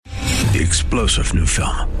the explosive new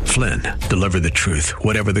film, Flynn, Deliver the Truth,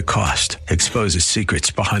 Whatever the Cost, exposes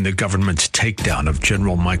secrets behind the government's takedown of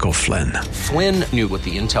General Michael Flynn. Flynn knew what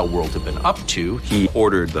the intel world had been up to. He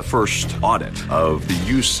ordered the first audit of the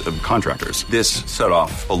use of contractors. This set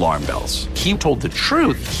off alarm bells. He told the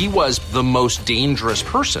truth. He was the most dangerous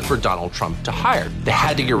person for Donald Trump to hire. They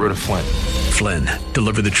had to get rid of Flynn. Flynn,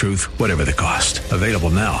 Deliver the Truth, Whatever the Cost. Available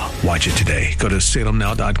now. Watch it today. Go to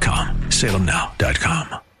salemnow.com.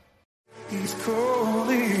 salemnow.com. He's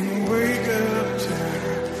calling, wake up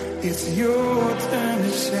time. It's your time to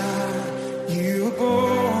shine. You were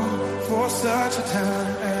born for such a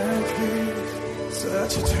time as this.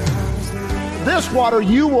 Such a time as this. This water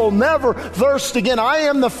you will never thirst again. I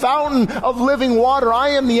am the fountain of living water. I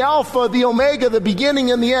am the Alpha, the Omega, the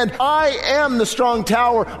beginning and the end. I am the strong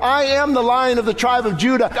tower. I am the Lion of the tribe of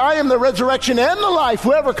Judah. I am the resurrection and the life.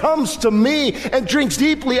 Whoever comes to me and drinks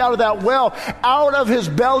deeply out of that well, out of his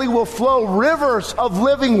belly will flow rivers of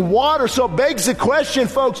living water. So it begs the question,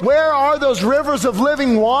 folks, where are those rivers of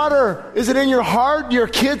living water? Is it in your heart? Do your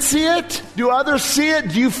kids see it? Do others see it?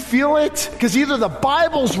 Do you feel it? Because either the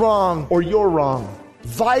Bible's wrong or you're wrong.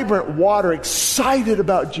 Vibrant water, excited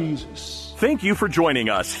about Jesus. Thank you for joining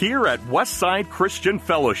us here at Westside Christian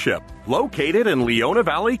Fellowship, located in Leona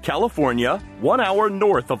Valley, California, 1 hour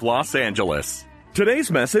north of Los Angeles.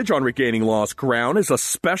 Today's message on Regaining Lost Ground is a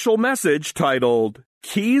special message titled,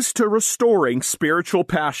 Keys to Restoring Spiritual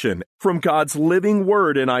Passion, from God's Living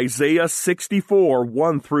Word in Isaiah 64,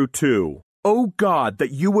 1-2. O God, that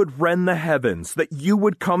you would rend the heavens, that you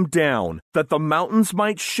would come down, that the mountains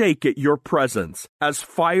might shake at your presence, as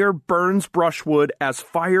fire burns brushwood, as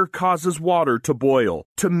fire causes water to boil,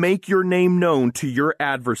 to make your name known to your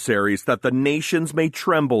adversaries, that the nations may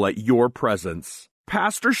tremble at your presence.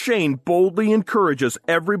 Pastor Shane boldly encourages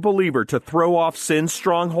every believer to throw off sin's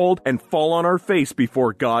stronghold and fall on our face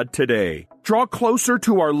before God today. Draw closer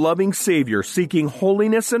to our loving Savior, seeking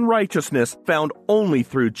holiness and righteousness found only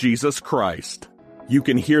through Jesus Christ. You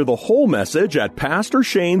can hear the whole message at Pastor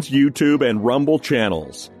Shane's YouTube and Rumble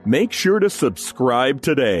channels. Make sure to subscribe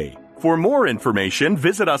today. For more information,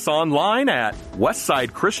 visit us online at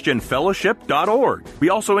westsidechristianfellowship.org. We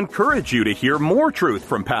also encourage you to hear more truth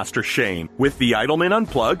from Pastor Shane with the Idleman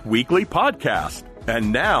Unplugged weekly podcast.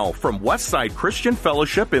 And now, from Westside Christian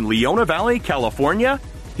Fellowship in Leona Valley, California,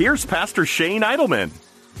 here's Pastor Shane Idleman.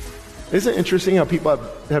 Isn't it interesting how people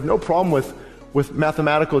have no problem with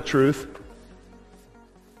mathematical truth?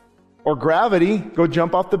 Or gravity. Go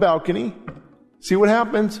jump off the balcony. See what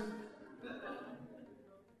happens.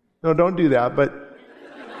 No, don't do that. But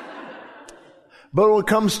when it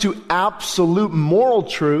comes to absolute moral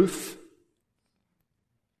truth,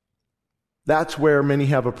 that's where many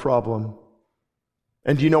have a problem.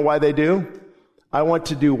 And do you know why they do? I want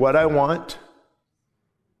to do what I want,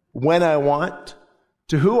 when I want,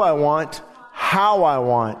 to who I want, how I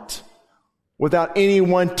want, without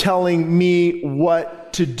anyone telling me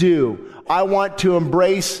what to do. I want to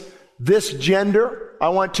embrace this gender. I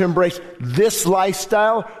want to embrace this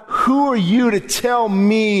lifestyle. Who are you to tell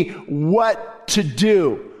me what to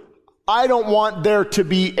do? I don't want there to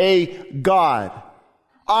be a God.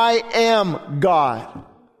 I am God.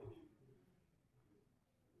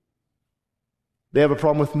 They have a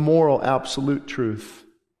problem with moral absolute truth.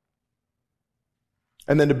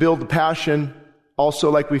 And then to build the passion, also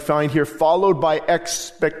like we find here, followed by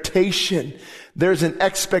expectation. There's an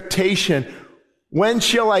expectation. When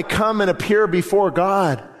shall I come and appear before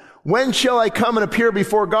God? When shall I come and appear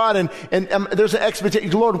before God? And there's an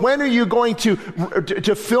expectation. Lord, when are you going to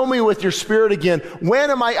fill me with your Spirit again?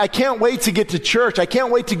 When am I can't wait to get to church. I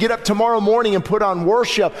can't wait to get up tomorrow morning and put on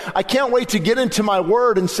worship. I can't wait to get into my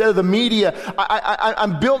word instead of the media.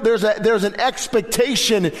 I'm built, there's an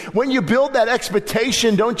expectation. When you build that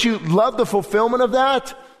expectation, don't you love the fulfillment of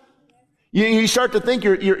that? You start to think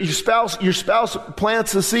your spouse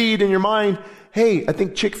plants the seed in your mind. Hey, I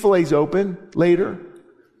think Chick-fil-A's open later.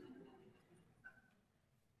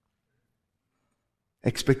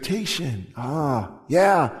 Expectation.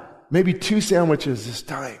 Yeah, maybe 2 sandwiches this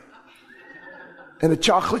time. And a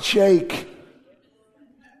chocolate shake.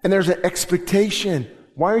 And there's an expectation.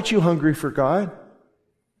 Why aren't you hungry for God?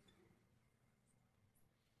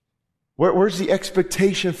 Where's the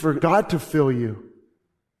expectation for God to fill you?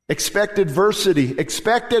 Expect adversity.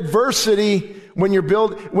 Expect adversity when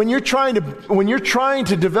you're trying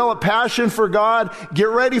to develop passion for God. Get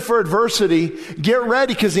ready for adversity. Get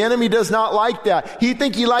ready, because the enemy does not like that.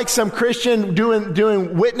 He likes some Christian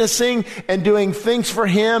doing witnessing and doing things for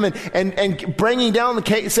him and bringing down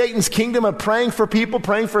Satan's kingdom and praying for people,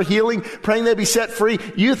 praying for healing, praying they be set free.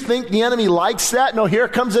 You think the enemy likes that? No, here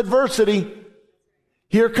comes adversity.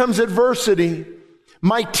 Here comes adversity.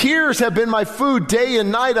 My tears have been my food day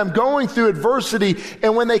and night. I'm going through adversity.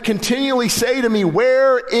 And when they continually say to me,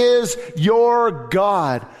 where is your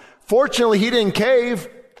God? Fortunately, he didn't cave.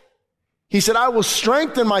 He said, I will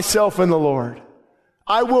strengthen myself in the Lord.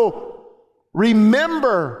 I will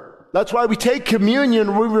remember. That's why we take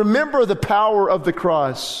communion. We remember the power of the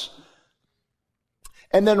cross.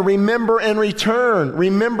 And then remember and return.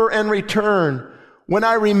 Remember and return. When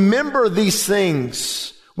I remember these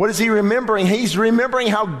things, what is he remembering? He's remembering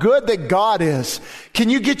how good that God is. Can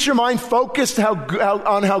you get your mind focused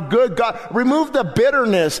on how good God? Remove the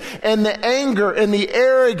bitterness and the anger and the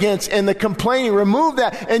arrogance and the complaining. Remove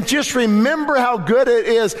that and just remember how good it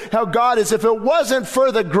is, how God is. If it wasn't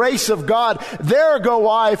for the grace of God, there go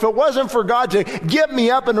I. If it wasn't for God to get me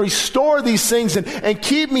up and restore these things and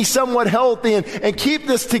keep me somewhat healthy and keep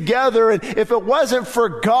this together, and if it wasn't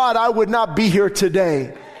for God, I would not be here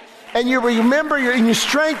today. And you remember and you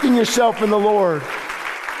strengthen yourself in the Lord.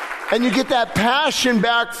 And you get that passion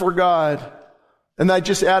back for God. And I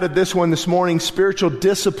just added this one this morning, spiritual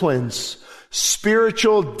disciplines.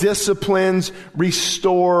 Spiritual disciplines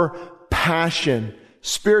restore passion.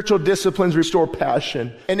 Spiritual disciplines restore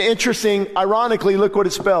passion. And interesting, ironically, look what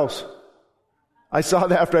it spells. I saw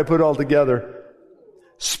that after I put it all together.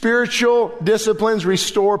 Spiritual disciplines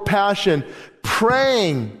restore passion.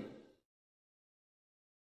 Praying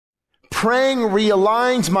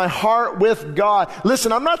realigns my heart with God.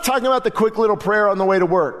 Listen, I'm not talking about the quick little prayer on the way to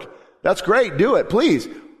work. That's great. Do it, please.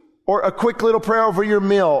 Or a quick little prayer over your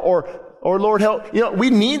meal. Or Lord help.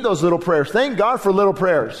 We need those little prayers. Thank God for little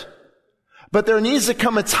prayers. But there needs to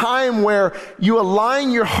come a time where you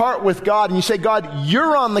align your heart with God and you say, God,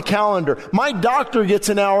 you're on the calendar. My doctor gets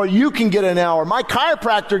an hour, you can get an hour. My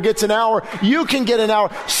chiropractor gets an hour, you can get an hour.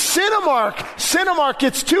 Cinemark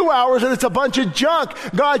gets 2 hours and it's a bunch of junk.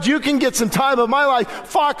 God, you can get some time of my life.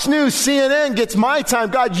 Fox News, CNN gets my time.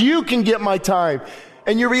 God, you can get my time.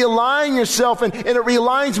 And you realign yourself and it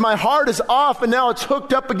realigns. My heart is off and now it's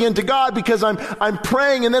hooked up again to God because I'm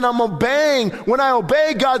praying and then I'm obeying. When I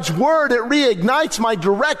obey God's word, it reignites my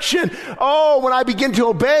direction. Oh, when I begin to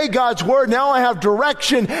obey God's word, now I have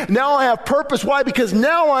direction. Now I have purpose. Why? Because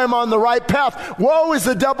now I'm on the right path. Woe is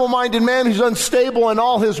the double-minded man who's unstable in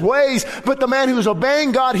all his ways. But the man who's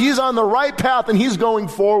obeying God, he's on the right path and he's going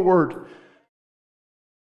forward.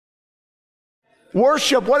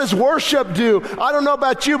 Worship, what does worship do? I don't know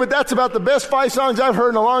about you, but that's about the best 5 songs I've heard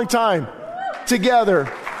in a long time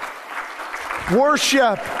together.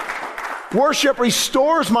 Worship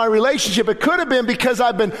restores my relationship. It could have been because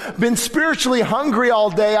I've been spiritually hungry all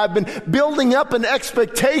day. I've been building up an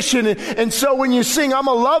expectation. And so when you sing, I'm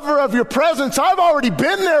a lover of your presence, I've already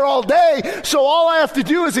been there all day. So all I have to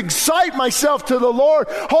do is excite myself to the Lord.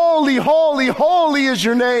 Holy, holy, holy is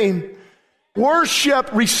your name. Worship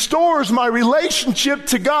restores my relationship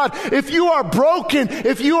to God. If you are broken,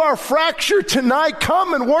 if you are fractured tonight,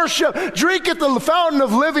 come and worship. Drink at the fountain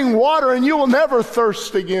of living water and you will never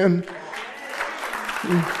thirst again.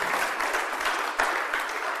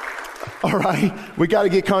 All right, we got to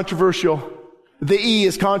get controversial. The E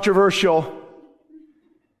is controversial.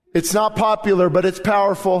 It's not popular, but it's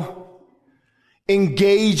powerful.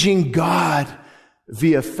 Engaging God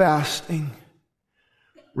via fasting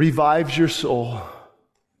revives your soul.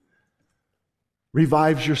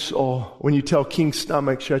 Revives your soul. When you tell King's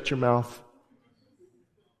stomach, shut your mouth.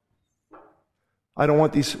 I don't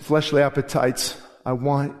want these fleshly appetites. I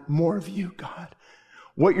want more of you, God.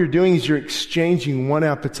 What you're doing is you're exchanging one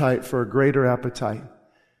appetite for a greater appetite.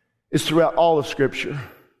 It's throughout all of Scripture.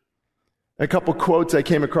 A couple quotes I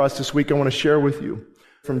came across this week I want to share with you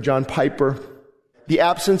from John Piper. The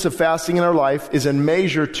absence of fasting in our life is a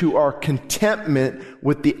measure to our contentment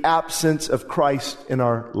with the absence of Christ in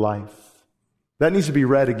our life. That needs to be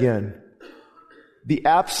read again. The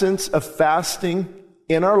absence of fasting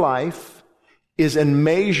in our life is a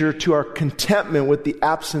measure to our contentment with the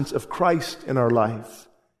absence of Christ in our life.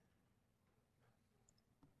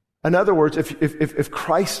 In other words, if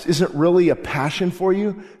Christ isn't really a passion for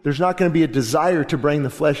you, there's not going to be a desire to bring the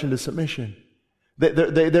flesh into submission.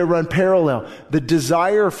 They run parallel. The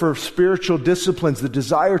desire for spiritual disciplines, the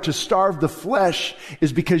desire to starve the flesh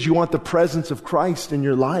is because you want the presence of Christ in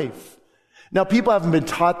your life. Now, people haven't been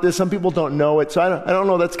taught this. Some people don't know it. So I don't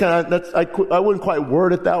know. I wouldn't quite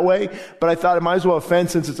word it that way, but I thought it might as well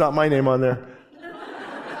offend since it's not my name on there.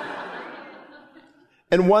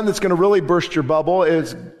 And one that's going to really burst your bubble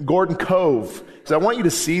is Gordon Cove. So I want you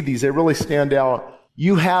to see these. They really stand out.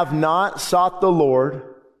 You have not sought the Lord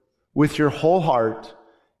with your whole heart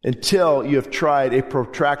until you have tried a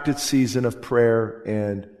protracted season of prayer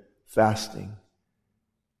and fasting.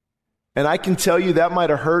 And I can tell you that might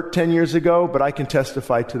have hurt 10 years ago, but I can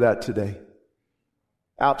testify to that today.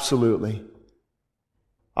 Absolutely.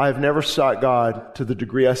 I have never sought God to the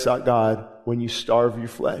degree I sought God when you starve your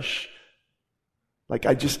flesh. Like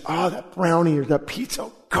that brownie or that pizza,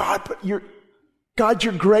 oh God, but you're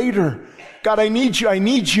greater. God, I need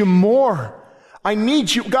you more. I need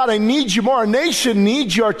you. God, I need you more. Our nation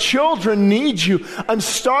needs you. Our children need you. I'm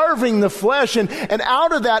starving the flesh. And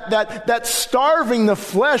out of that starving the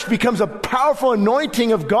flesh becomes a powerful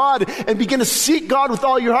anointing of God, and begin to seek God with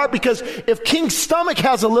all your heart, because if King Stomach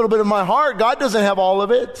has a little bit of my heart, God doesn't have all of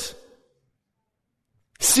it.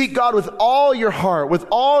 Seek God with all your heart, with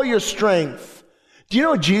all your strength. Do you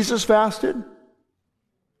know Jesus fasted?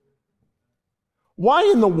 Why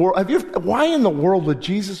in the world would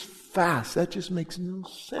Jesus fast? That just makes no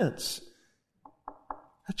sense.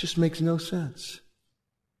 That just makes no sense.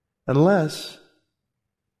 Unless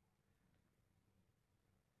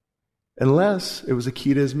it was a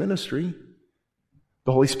key to his ministry.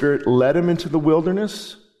 The Holy Spirit led him into the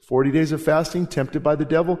wilderness, 40 days of fasting, tempted by the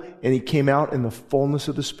devil, and he came out in the fullness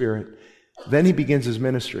of the Spirit. Then he begins his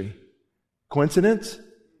ministry. Coincidence?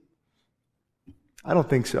 I don't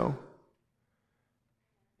think so.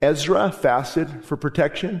 Ezra fasted for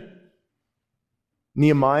protection.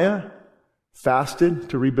 Nehemiah fasted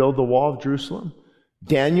to rebuild the wall of Jerusalem.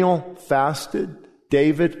 Daniel fasted.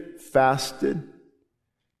 David fasted.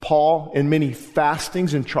 Paul in many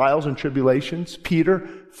fastings and trials and tribulations. Peter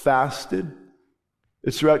fasted.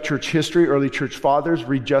 It's throughout church history. Early church fathers,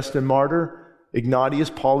 read Justin Martyr, Ignatius,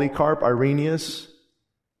 Polycarp, Irenaeus.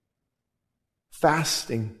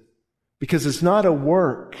 Fasting. Because it's not a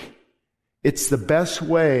work. It's the best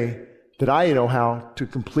way that I know how to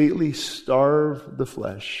completely starve the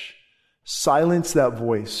flesh. Silence that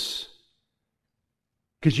voice.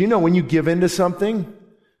 Because when you give into something,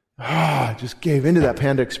 I just gave into that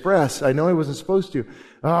Panda Express. I know I wasn't supposed to.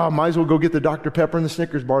 Might as well go get the Dr. Pepper and the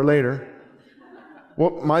Snickers bar later.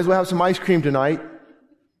 Well, might as well have some ice cream tonight.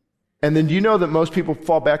 And then do you know that most people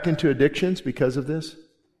fall back into addictions because of this?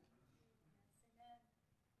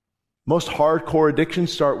 Most hardcore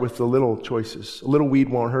addictions start with the little choices. A little weed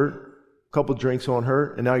won't hurt. A couple drinks won't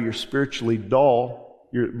hurt. And now you're spiritually dull.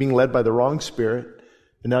 You're being led by the wrong spirit.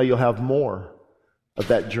 And now you'll have more of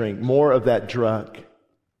that drink, more of that drug.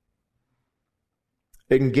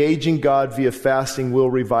 Engaging God via fasting will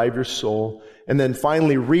revive your soul. And then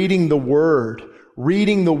finally, reading the Word.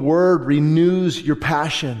 Reading the Word renews your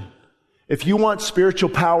passion. If you want spiritual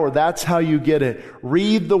power, that's how you get it.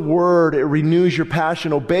 Read the Word. It renews your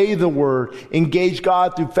passion. Obey the Word. Engage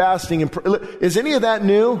God through fasting. Is any of that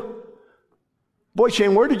new? Boy,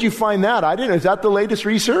 Shane, where did you find that? I didn't. Is that the latest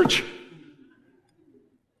research?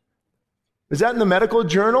 Is that in the medical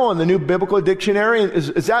journal and the new biblical dictionary?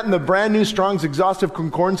 Is that in the brand new Strong's Exhaustive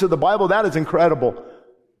Concordance of the Bible? That is incredible.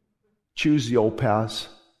 Choose the old paths.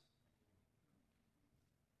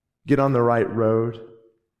 Get on the right road.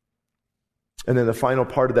 And then the final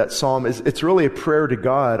part of that psalm it's really a prayer to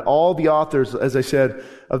God. All the authors, as I said,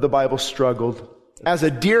 of the Bible struggled. As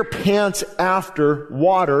a deer pants after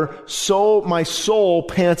water, so my soul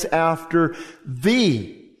pants after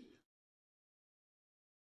thee.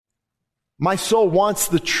 My soul wants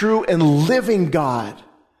the true and living God.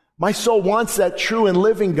 My soul wants that true and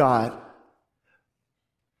living God.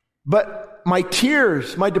 But my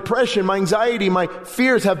tears, my depression, my anxiety, my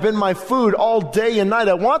fears have been my food all day and night.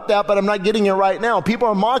 I want that, but I'm not getting it right now. People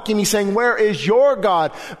are mocking me saying, where is your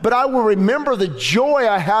God? But I will remember the joy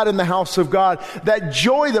I had in the house of God, that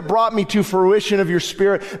joy that brought me to fruition of your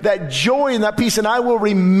Spirit, that joy and that peace, and I will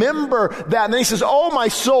remember that. And then he says, oh my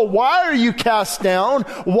soul, why are you cast down?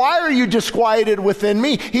 Why are you disquieted within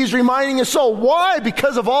me? He's reminding his soul, why?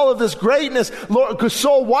 Because of all of this greatness. Lord,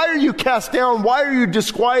 soul, why are you cast down? Why are you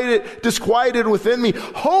disquieted within me?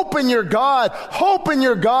 Hope in your God. Hope in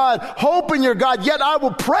your God. Hope in your God. Yet I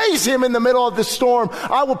will praise him in the middle of the storm.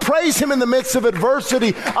 I will praise him in the midst of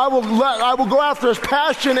adversity. I will go after his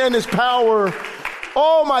passion and his power.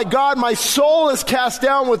 Oh my God, my soul is cast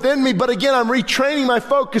down within me, but again, I'm retraining my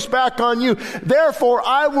focus back on you. Therefore,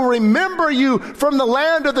 I will remember you from the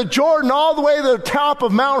land of the Jordan all the way to the top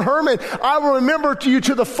of Mount Hermon. I will remember you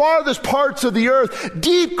to the farthest parts of the earth.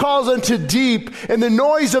 Deep calls unto deep, and the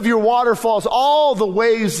noise of your waterfalls. All the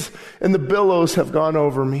waves and the billows have gone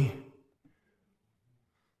over me.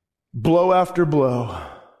 Blow after blow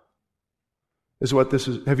is what this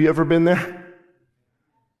is. Have you ever been there?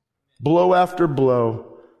 Blow after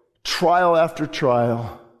blow, trial after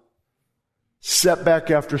trial, setback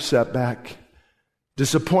after setback,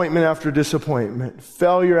 disappointment after disappointment,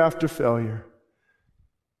 failure after failure.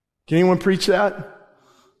 Can anyone preach that?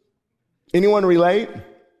 Anyone relate?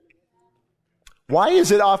 Why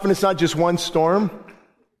is it often it's not just one storm?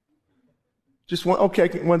 Just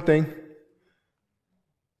one thing.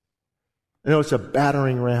 No, it's a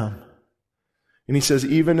battering ram. And he says,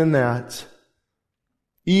 even in that,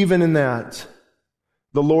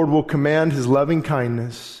 the Lord will command his loving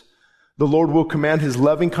kindness. The Lord will command his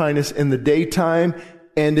loving kindness in the daytime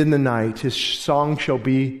and in the night. His song shall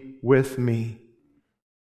be with me.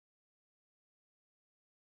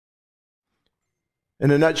 In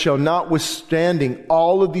a nutshell, notwithstanding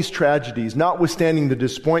all of these tragedies, notwithstanding the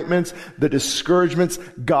disappointments, the discouragements,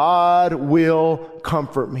 God will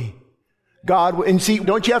comfort me. And see,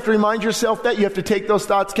 don't you have to remind yourself that? You have to take those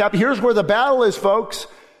thoughts captive. Here's where the battle is, folks.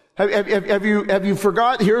 Have you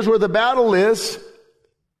forgot? Here's where the battle is.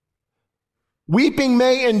 Weeping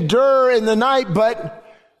may endure in the night, but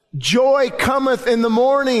joy cometh in the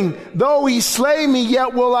morning. Though he slay me,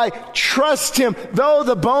 yet will I trust him. Though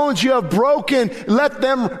the bones you have broken, let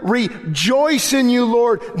them rejoice in you,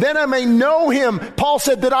 Lord. Then I may know him. Paul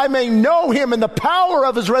said that I may know him in the power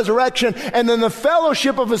of his resurrection and in the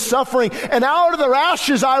fellowship of his suffering. And out of their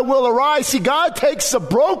ashes I will arise. See, God takes the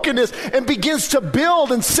brokenness and begins to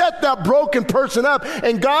build and set that broken person up.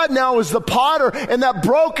 And God now is the potter. And that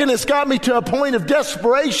brokenness got me to a point of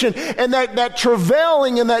desperation. And that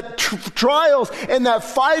travailing and that trials and that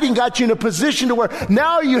fighting got you in a position to where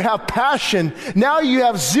now you have passion, now you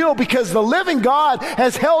have zeal, because the living God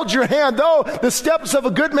has held your hand. Though the steps of a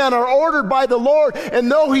good man are ordered by the Lord,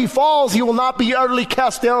 and though he falls, he will not be utterly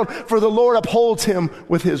cast down, for the Lord upholds him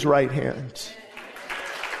with his right hand.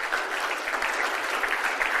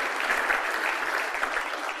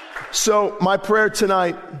 So my prayer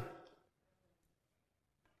tonight,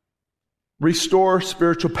 restore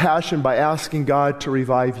spiritual passion by asking God to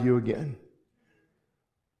revive you again.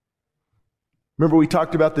 Remember we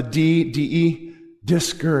talked about the D-E,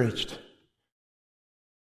 discouraged.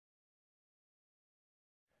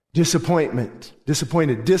 Disappointed,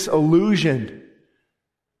 disillusioned.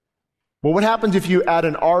 Well, what happens if you add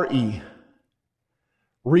an R-E?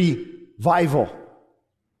 Revival.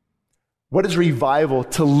 What is revival?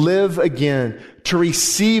 To live again, to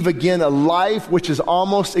receive again a life which is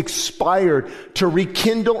almost expired, to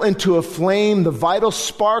rekindle into a flame the vital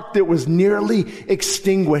spark that was nearly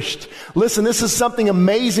extinguished. Listen, this is something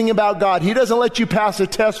amazing about God. He doesn't let you pass a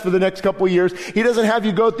test for the next couple of years. He doesn't have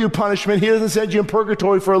you go through punishment. He doesn't send you in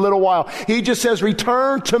purgatory for a little while. He just says,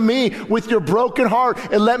 return to me with your broken heart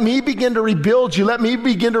and let me begin to rebuild you. Let me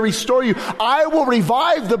begin to restore you. I will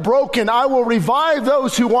revive the broken. I will revive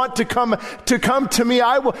those who want to come to me.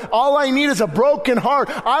 All I need is a broken heart.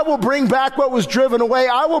 I will bring back what was driven away.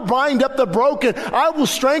 I will bind up the broken. I will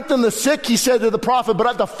strengthen the sick, he said to the prophet,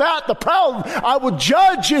 but the fat, the proud, I will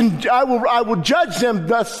judge, and I will judge them,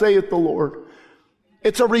 thus saith the Lord.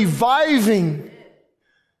 It's a reviving.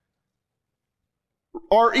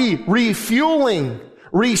 Refueling,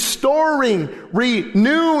 restoring,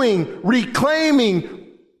 renewing, reclaiming,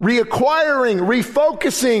 reacquiring,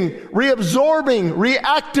 refocusing, reabsorbing,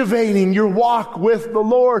 reactivating your walk with the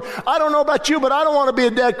Lord. I don't know about you, but I don't want to be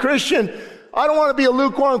a dead Christian. I don't want to be a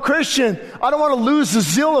lukewarm Christian. I don't want to lose the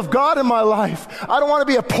zeal of God in my life. I don't want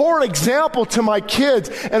to be a poor example to my kids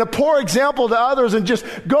and a poor example to others and just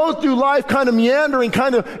go through life kind of meandering,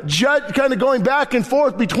 kind of going back and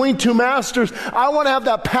forth between two masters. I want to have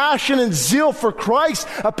that passion and zeal for Christ,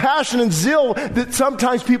 a passion and zeal that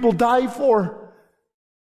sometimes people die for.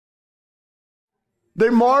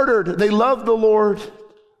 They're martyred. They love the Lord,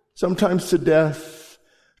 sometimes to death.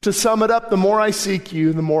 To sum it up, the more I seek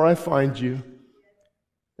you, the more I find you.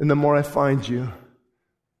 And the more I find you,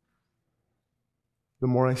 the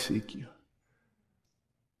more I seek you.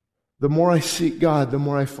 The more I seek God, the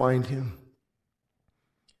more I find him.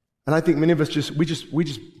 And I think many of us we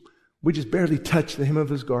just barely touch the hem of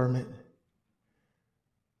his garment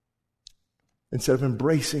instead of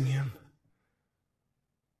embracing him.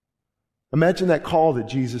 Imagine that call that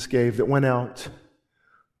Jesus gave that went out.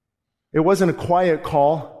 It wasn't a quiet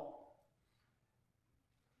call.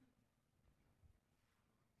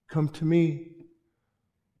 Come to me,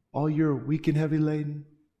 all you're weak and heavy laden.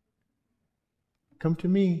 Come to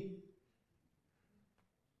me.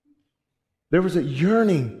 There was a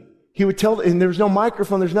yearning. He would tell, and there's no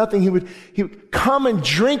microphone, there's nothing. He would come and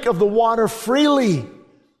drink of the water freely.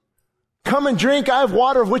 come and drink. I have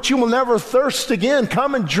water of which you will never thirst again.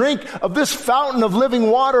 Come and drink of this fountain of living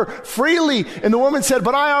water freely. And the woman said,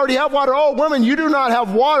 but I already have water. Oh, woman, you do not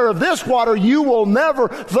have water. Of this water you will never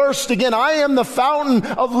thirst again. I am the fountain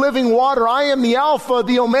of living water. I am the Alpha,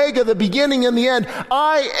 the Omega, the beginning and the end.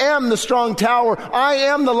 I am the strong tower. I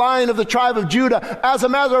am the Lion of the tribe of Judah. As a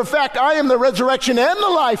matter of fact, I am the resurrection and the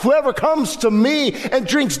life. Whoever comes to me and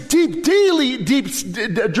drinks deeply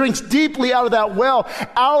out of that well,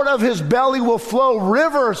 out of his belly will flow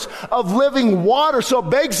rivers of living water. So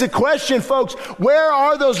it begs the question, folks, where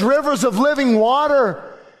are those rivers of living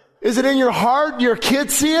water? Is it in your heart? Do your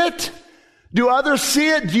kids see it? Do others see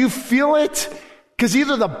it? Do you feel it? Because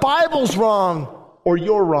either the Bible's wrong or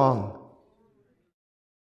you're wrong.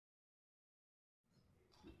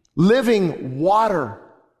 Living water,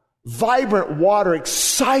 vibrant water,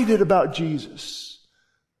 excited about Jesus.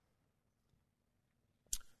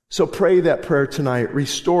 So pray that prayer tonight.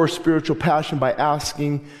 Restore spiritual passion by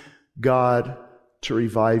asking God to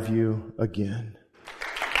revive you again.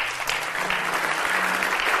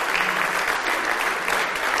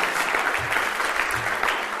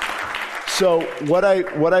 So what I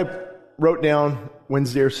wrote down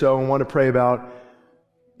Wednesday or so and want to pray about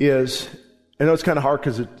is, I know it's kind of hard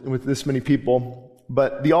because with this many people,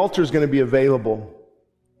 but the altar is going to be available.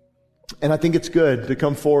 And I think it's good to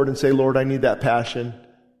come forward and say, Lord, I need that passion.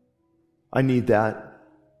 I need that.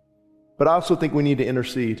 But I also think we need to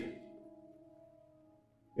intercede.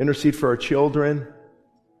 Intercede for our children.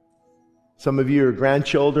 Some of you are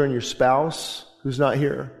grandchildren, your spouse who's not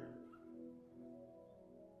here.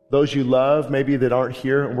 Those you love, maybe that aren't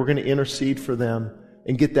here, and we're going to intercede for them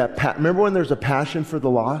and get that. Remember when there's a passion for the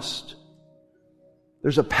lost?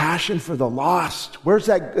 There's a passion for the lost. Where's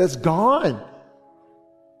that? That's gone.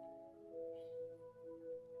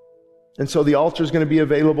 And so the altar is going to be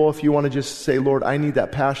available if you want to just say, Lord, I need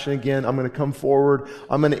that passion again. I'm going to come forward.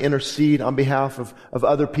 I'm going to intercede on behalf of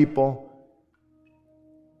other people.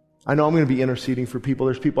 I know I'm going to be interceding for people.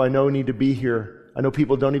 There's people I know need to be here. I know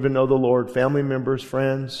people don't even know the Lord, family members,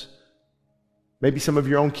 friends, maybe some of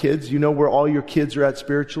your own kids. You know where all your kids are at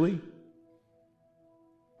spiritually?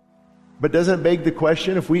 But doesn't it beg the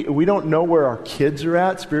question, if we don't know where our kids are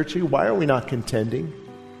at spiritually, why are we not contending?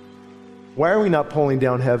 Why are we not pulling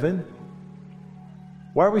down heaven?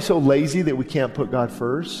 Why are we so lazy that we can't put God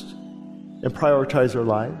first and prioritize our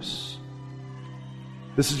lives?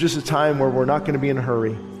 This is just a time where we're not going to be in a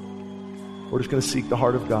hurry. We're just going to seek the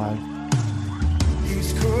heart of God.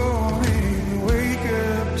 He's calling, wake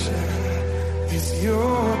up, child. It's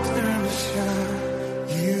your turn to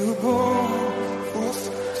shine. You were born for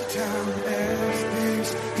such a time as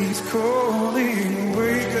this. He's calling,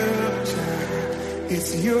 wake up, child.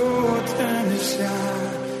 It's your turn to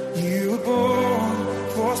shine. You were born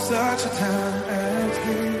for such a time as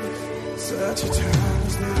this. Such a time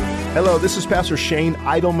as this. Hello, this is Pastor Shane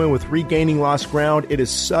Idleman with Regaining Lost Ground. It is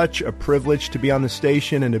such a privilege to be on the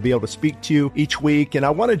station and to be able to speak to you each week. And I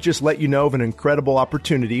want to just let you know of an incredible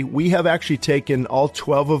opportunity. We have actually taken all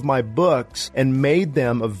 12 of my books and made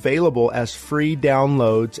them available as free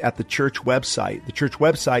downloads at the church website. The church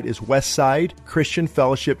website is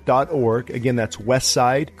westsidechristianfellowship.org. Again, that's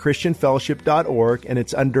westsidechristianfellowship.org, and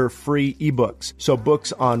it's under free ebooks. So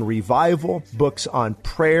books on revival, books on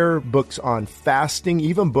prayer, books on fasting,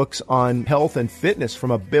 even books on health and fitness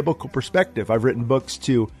from a biblical perspective. I've written books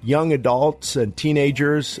to young adults and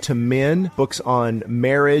teenagers, to men, books on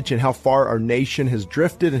marriage and how far our nation has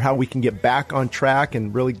drifted and how we can get back on track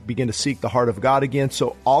and really begin to seek the heart of God again.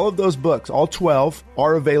 So all of those books, all 12,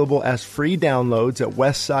 are available as free downloads at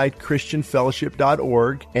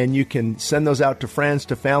westsidechristianfellowship.org, and you can send those out to friends,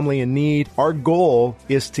 to family in need. Our goal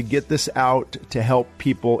is to get this out to help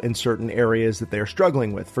people in certain areas that they are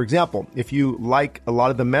struggling with. For example, if you like a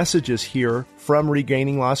lot of the messages here from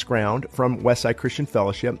Regaining Lost Ground, from Westside Christian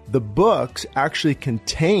Fellowship, the books actually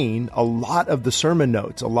contain a lot of the sermon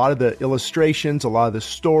notes, a lot of the illustrations, a lot of the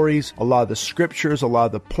stories, a lot of the scriptures, a lot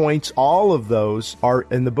of the points. All of those are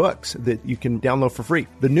in the books that you can download for free.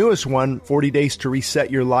 The newest one, 40 Days to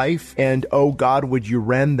Reset Your Life, and Oh God, Would You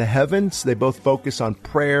Rend the Heavens? They both focus on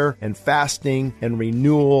prayer and fasting and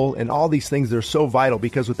renewal and all these things that are so vital,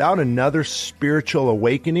 because without another spiritual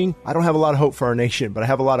awakening, I don't have a lot of hope for our nation, but I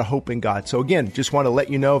have a lot of of hope in God. So again, just want to let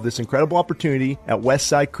you know of this incredible opportunity at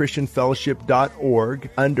westsidechristianfellowship.org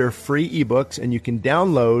under free ebooks, and you can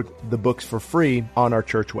download the books for free on our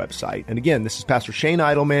church website. And again, this is Pastor Shane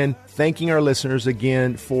Idleman, thanking our listeners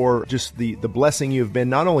again for just the blessing you have been,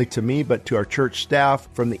 not only to me, but to our church staff,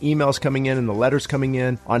 from the emails coming in and the letters coming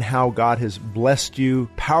in on how God has blessed you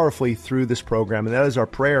powerfully through this program. And that is our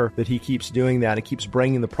prayer, that He keeps doing that. He keeps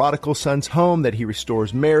bringing the prodigal sons home, that He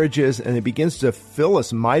restores marriages, and it begins to fill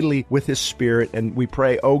us mightily with His Spirit. And we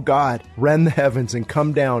pray, oh God, rend the heavens and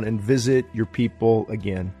come down and visit your people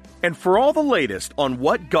again. And for all the latest on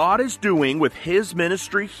what God is doing with His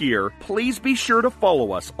ministry here, please be sure to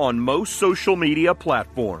follow us on most social media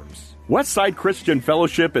platforms. Westside Christian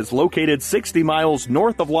Fellowship is located 60 miles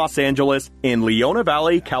north of Los Angeles in Leona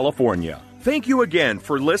Valley, California. Thank you again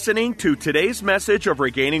for listening to today's message of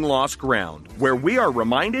Regaining Lost Ground, where we are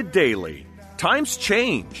reminded daily, times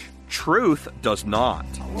change, truth does not.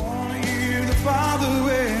 I want to hear the Father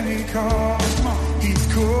when He calls.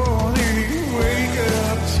 He's calling, wake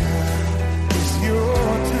up, child. It's your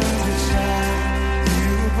turn to shine.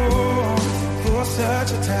 You were born for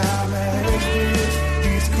such a time as this.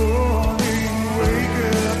 He's calling, wake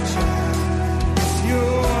up, child. It's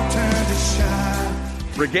your turn to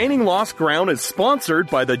shine. Regaining Lost Ground is sponsored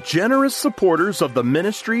by the generous supporters of the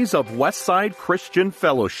ministries of Westside Christian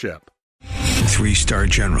Fellowship. 3-star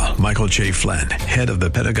General Michael J. Flynn, head of the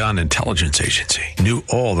Pentagon Intelligence Agency, knew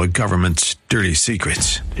all the government's dirty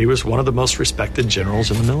secrets. He was one of the most respected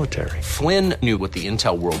generals in the military. Flynn knew what the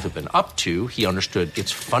intel world had been up to. He understood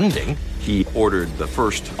its funding. He ordered the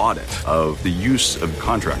first audit of the use of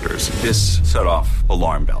contractors. This set off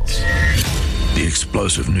alarm bells. The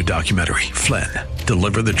explosive new documentary, Flynn,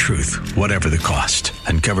 Deliver the Truth, Whatever the Cost,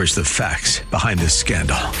 uncovers the facts behind this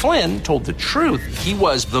scandal. Flynn told the truth. He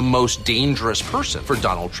was the most dangerous person for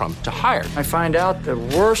Donald Trump to hire. I find out the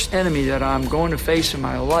worst enemy that I'm going to face in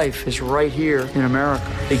my life is right here in America.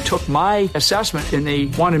 They took my assessment and they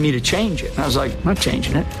wanted me to change it. And I was like, I'm not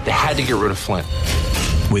changing it. They had to get rid of Flynn.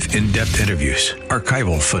 With in-depth interviews,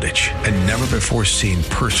 archival footage, and never-before-seen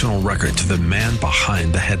personal records of the man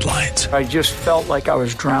behind the headlines. I just felt like I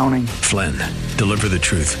was drowning. Flynn, Deliver the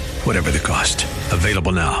Truth, Whatever the Cost.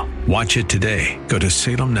 Available now. Watch it today. Go to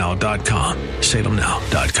salemnow.com.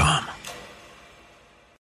 salemnow.com.